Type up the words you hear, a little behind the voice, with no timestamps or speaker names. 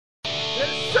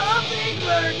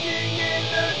lurking in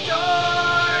the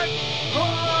dark,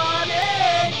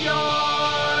 haunted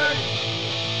yard.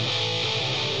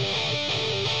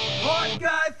 Haunt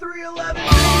Guy 311.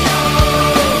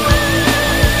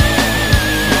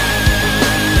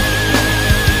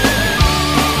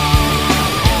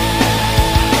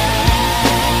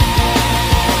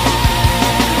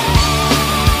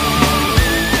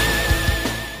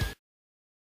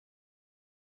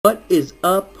 What is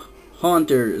up,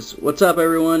 haunters? What's up,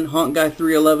 everyone? Haunt Guy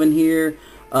 311 here,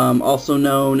 also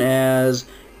known as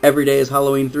Every Day is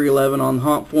Halloween 311 on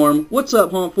Haunt Forum. What's up,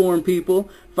 Haunt Forum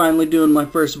people? Finally doing my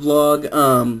first vlog,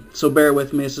 so bear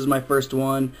with me. This is my first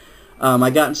one. I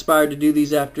got inspired to do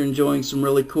these after enjoying some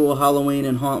really cool Halloween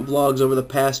and haunt vlogs over the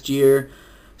past year.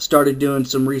 Started doing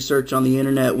some research on the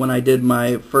internet when I did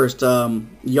my first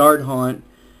yard haunt.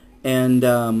 And,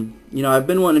 you know, I've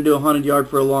been wanting to do a haunted yard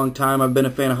for a long time. I've been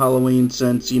a fan of Halloween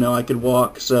since, you know, I could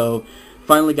walk. So,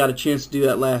 finally got a chance to do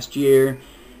that last year.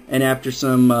 And after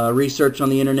some research on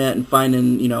the internet and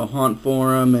finding, you know, Haunt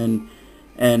Forum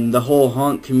and the whole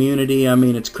haunt community, I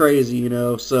mean, it's crazy, you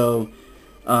know. So,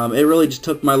 it really just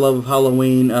took my love of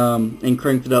Halloween and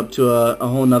cranked it up to a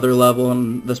whole nother level.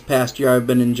 And this past year I've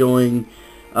been enjoying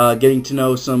getting to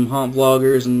know some haunt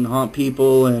vloggers and haunt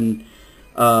people and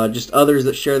just others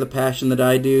that share the passion that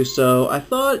I do. So I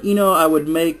thought, you know, I would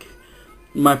make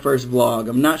my first vlog.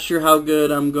 I'm not sure how good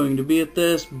I'm going to be at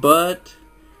this, but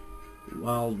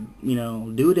I'll, you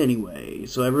know, do it anyway.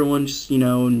 So everyone just, you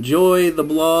know, enjoy the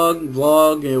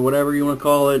vlog, whatever you want to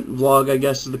call it. Vlog, I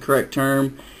guess, is the correct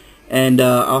term. And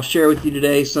I'll share with you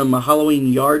today some Halloween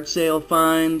yard sale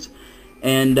finds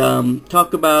and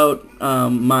talk about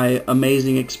my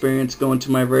amazing experience going to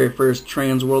my very first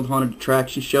Transworld Haunted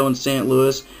Attraction show in St.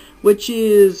 Louis, which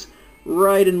is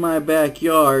right in my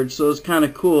backyard. So it's kind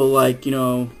of cool, like, you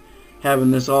know,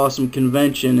 having this awesome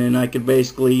convention, and I could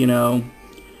basically, you know,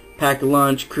 pack a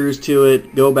lunch, cruise to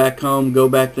it, go back home, go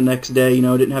back the next day. You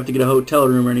know, didn't have to get a hotel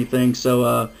room or anything.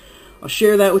 So I'll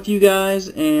share that with you guys,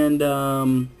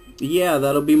 and yeah,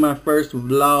 that'll be my first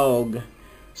vlog.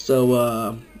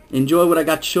 So enjoy what I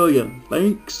got to show you.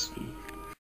 Thanks.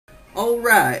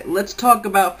 Alright, let's talk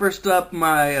about first up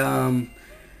my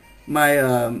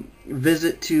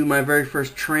visit to my very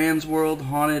first Transworld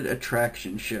Haunted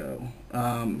Attraction show.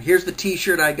 Here's the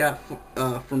t-shirt I got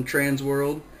from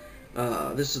Transworld.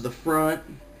 This is the front.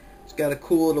 It's got a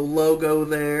cool little logo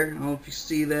there. I don't know if you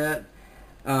see that.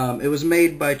 It was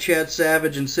made by Chad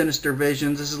Savage and Sinister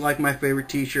Visions. This is like my favorite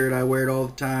t-shirt. I wear it all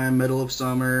the time, middle of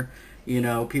summer. You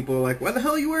know, people are like, why the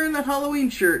hell are you wearing that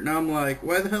Halloween shirt? And I'm like,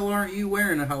 why the hell aren't you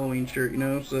wearing a Halloween shirt, you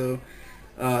know? So,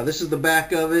 this is the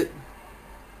back of it.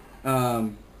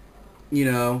 You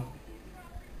know,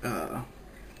 I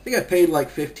think I paid like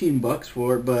 15 bucks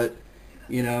for it, but,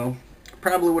 you know,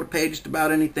 probably would have paid just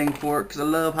about anything for it because I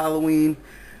love Halloween.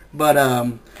 But,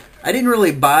 I didn't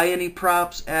really buy any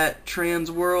props at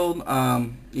Transworld.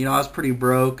 You know, I was pretty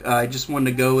broke. I just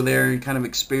wanted to go there and kind of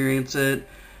experience it.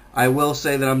 I will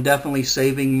say that I'm definitely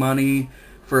saving money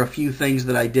for a few things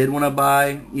that I did want to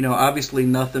buy. You know, obviously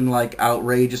nothing like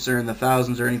outrageous or in the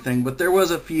thousands or anything, but there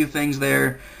was a few things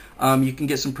there. You can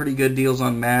get some pretty good deals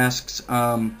on masks.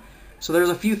 So there's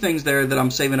a few things there that I'm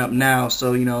saving up now.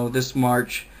 So, you know, this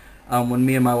March, when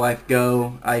me and my wife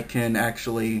go, I can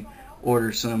actually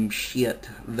order some shit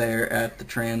there at the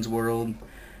Transworld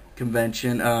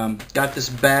convention. Got this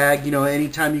bag. You know,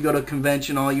 anytime you go to a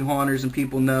convention, all you haunters and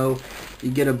people know, you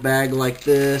get a bag like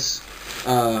this,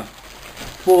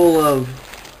 full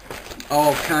of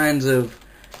all kinds of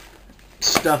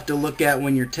stuff to look at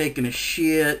when you're taking a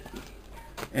shit,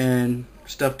 and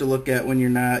stuff to look at when you're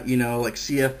not, you know, like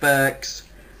CFX,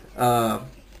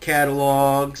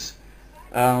 catalogs.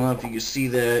 I don't know if you can see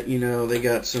that. You know, they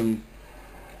got some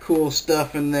cool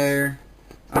stuff in there.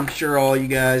 I'm sure all you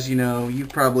guys, you know, you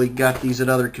probably got these at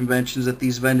other conventions that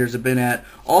these vendors have been at.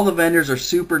 All the vendors are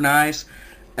super nice.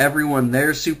 Everyone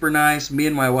there's super nice. Me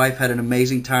and my wife had an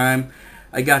amazing time.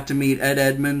 I got to meet Ed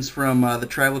Edmonds from the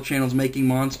Travel Channel's Making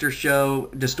Monster show,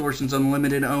 Distortions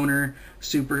Unlimited owner.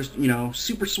 Super, you know,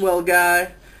 super swell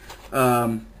guy.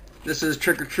 This is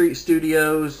Trick or Treat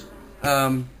Studios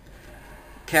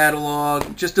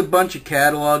catalog. Just a bunch of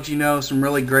catalogs, you know, some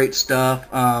really great stuff.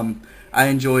 I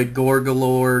enjoyed Gore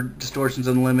Galore, Distortions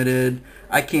Unlimited.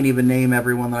 I can't even name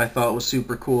everyone that I thought was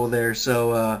super cool there.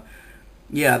 So,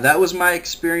 yeah, that was my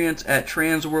experience at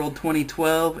Transworld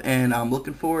 2012, and I'm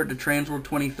looking forward to Transworld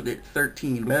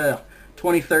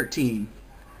 2013.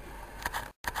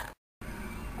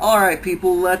 Alright,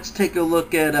 people, let's take a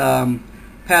look at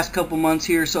past couple months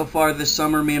here so far this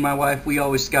summer. Me and my wife, we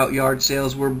always scout yard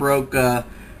sales. We're broke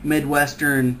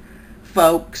Midwestern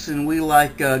folks, and we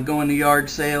like going to yard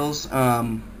sales.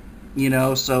 You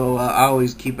know, so I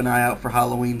always keep an eye out for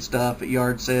Halloween stuff at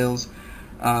yard sales.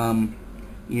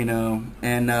 You know,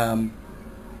 and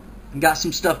got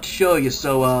some stuff to show you,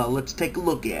 so let's take a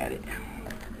look at it.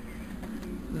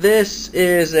 This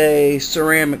is a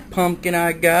ceramic pumpkin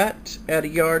I got at a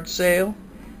yard sale.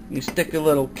 You stick a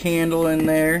little candle in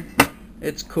there.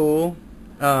 It's cool.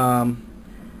 I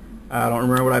don't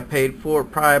remember what I paid for it.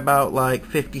 Probably about like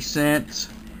 50 cents.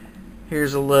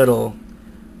 Here's a little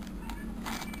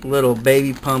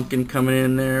baby pumpkin coming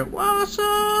in there. What's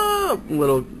up?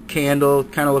 Little candle.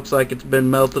 Kind of looks like it's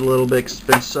been melted a little bit 'cause it's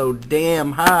been so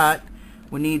damn hot.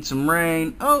 We need some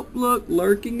rain. Oh, look,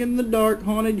 lurking in the dark,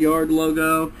 haunted yard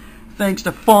logo. Thanks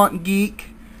to Font Geek.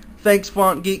 Thanks,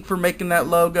 Font Geek, for making that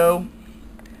logo.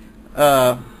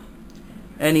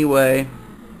 Anyway,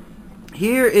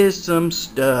 here is some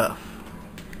stuff.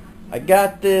 I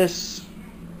got this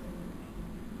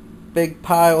big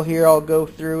pile here. I'll go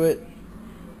through it,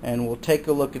 and we'll take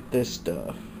a look at this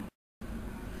stuff.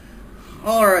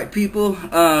 Alright, people,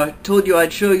 told you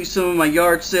I'd show you some of my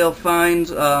yard sale finds.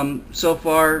 So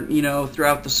far, you know,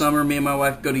 throughout the summer, me and my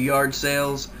wife go to yard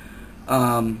sales. You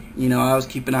know, I always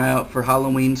keep an eye out for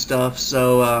Halloween stuff,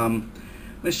 so I'm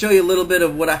going to show you a little bit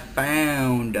of what I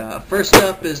found. First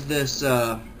up is this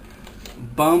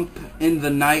Bump in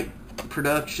the Night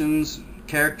Productions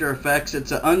character effects.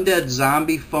 It's an undead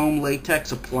zombie foam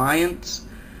latex appliance.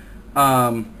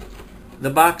 The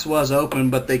box was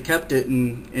open, but they kept it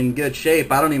in good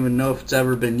shape. I don't even know if it's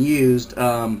ever been used.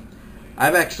 I've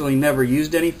actually never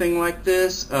used anything like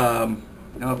this. I don't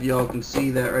know if y'all can see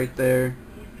that right there.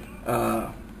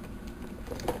 Let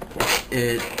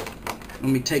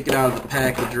me take it out of the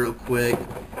package real quick.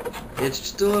 It's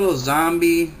just a little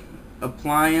zombie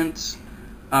appliance.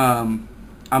 I'm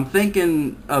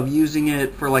thinking of using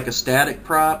it for like a static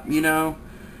prop, you know.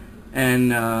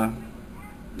 And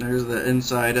there's the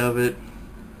inside of it.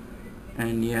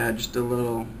 And yeah, just a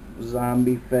little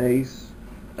zombie face.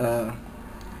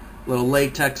 Little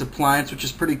latex appliance, which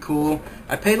is pretty cool.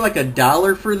 I paid like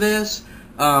 $1 for this.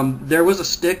 There was a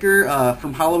sticker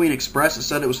from Halloween Express that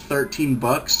said it was 13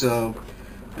 bucks, so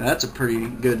that's a pretty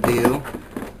good deal.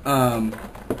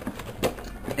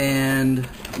 And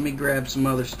let me grab some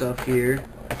other stuff here.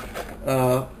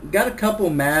 Got a couple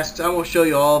masks. I won't show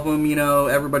you all of them. You know,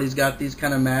 everybody's got these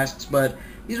kind of masks, but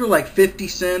these were like 50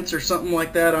 cents or something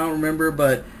like that. I don't remember,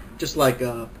 but just like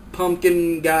a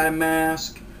pumpkin guy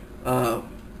mask.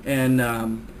 And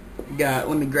got,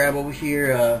 let me grab over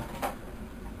here,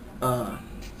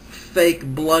 fake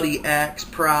bloody axe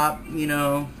prop, you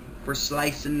know, for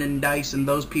slicing and dicing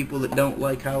those people that don't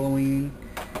like Halloween.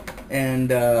 And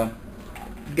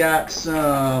got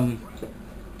some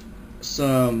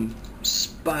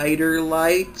spider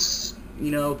lights. You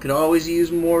know, could always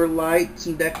use more lights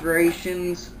and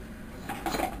decorations.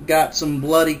 Got some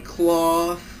bloody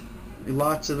cloth.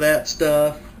 Lots of that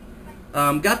stuff.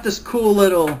 Got this cool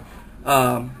little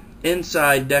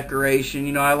inside decoration.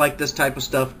 You know, I like this type of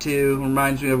stuff too.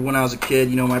 Reminds me of when I was a kid.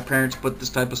 You know, my parents put this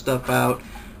type of stuff out.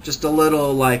 Just a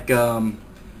little, like, I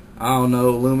don't know,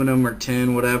 aluminum or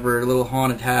tin, whatever. A little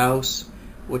haunted house,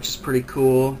 which is pretty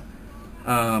cool.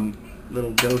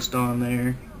 Little ghost on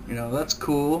there. You know, that's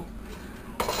cool.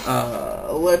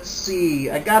 Let's see.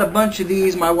 I got a bunch of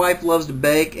these. My wife loves to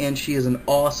bake, and she is an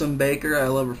awesome baker. I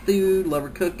love her food, love her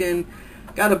cooking.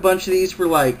 Got a bunch of these for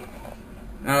like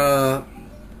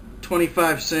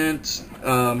 25 cents.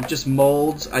 Just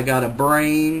molds. I got a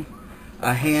brain,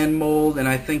 a hand mold, and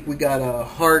I think we got a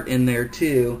heart in there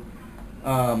too.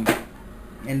 And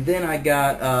then I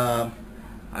got,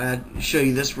 I'll show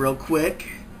you this real quick.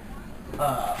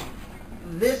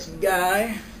 This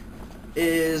guy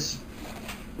is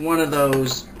one of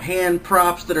those hand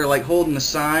props that are like holding a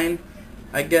sign,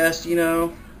 I guess, you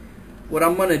know. What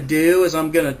I'm going to do is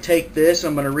I'm going to take this,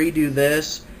 I'm going to redo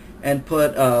this, and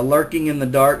put Lurking in the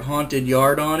Dark Haunted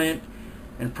Yard on it,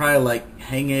 and probably like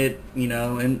hang it, you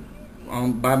know,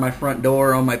 by my front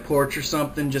door, on my porch or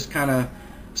something, just kind of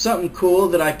something cool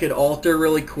that I could alter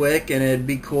really quick, and it'd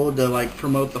be cool to like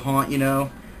promote the haunt, you know.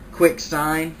 Quick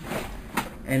sign.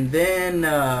 And then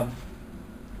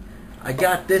I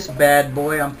got this bad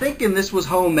boy. I'm thinking this was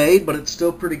homemade, but it's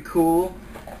still pretty cool.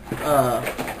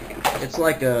 It's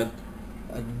like a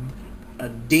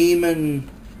demon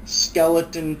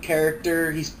skeleton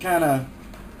character. He's kind of,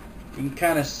 you can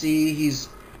kind of see his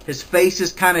face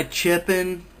is kind of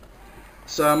chipping,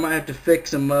 so I might have to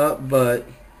fix him up. But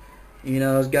you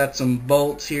know, it's got some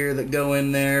bolts here that go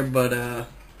in there, but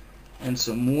and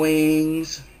some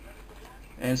wings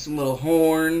and some little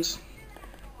horns.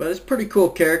 But it's a pretty cool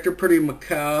character, pretty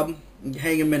macabre.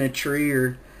 hang them in a tree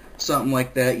or something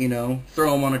like that, you know.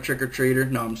 Throw them on a trick-or-treater.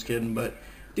 No, I'm just kidding, but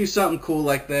do something cool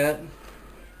like that.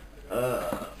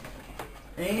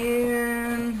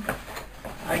 And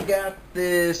I got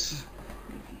this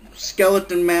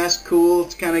skeleton mask cool.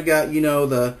 It's kind of got, you know,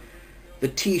 the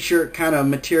t-shirt kind of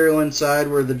material inside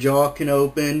where the jaw can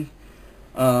open.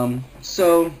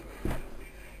 So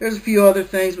there's a few other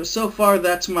things, but so far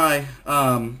that's my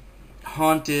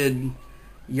haunted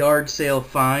yard sale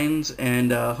finds,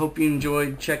 and hope you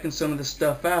enjoyed checking some of the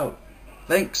stuff out.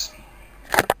 Thanks.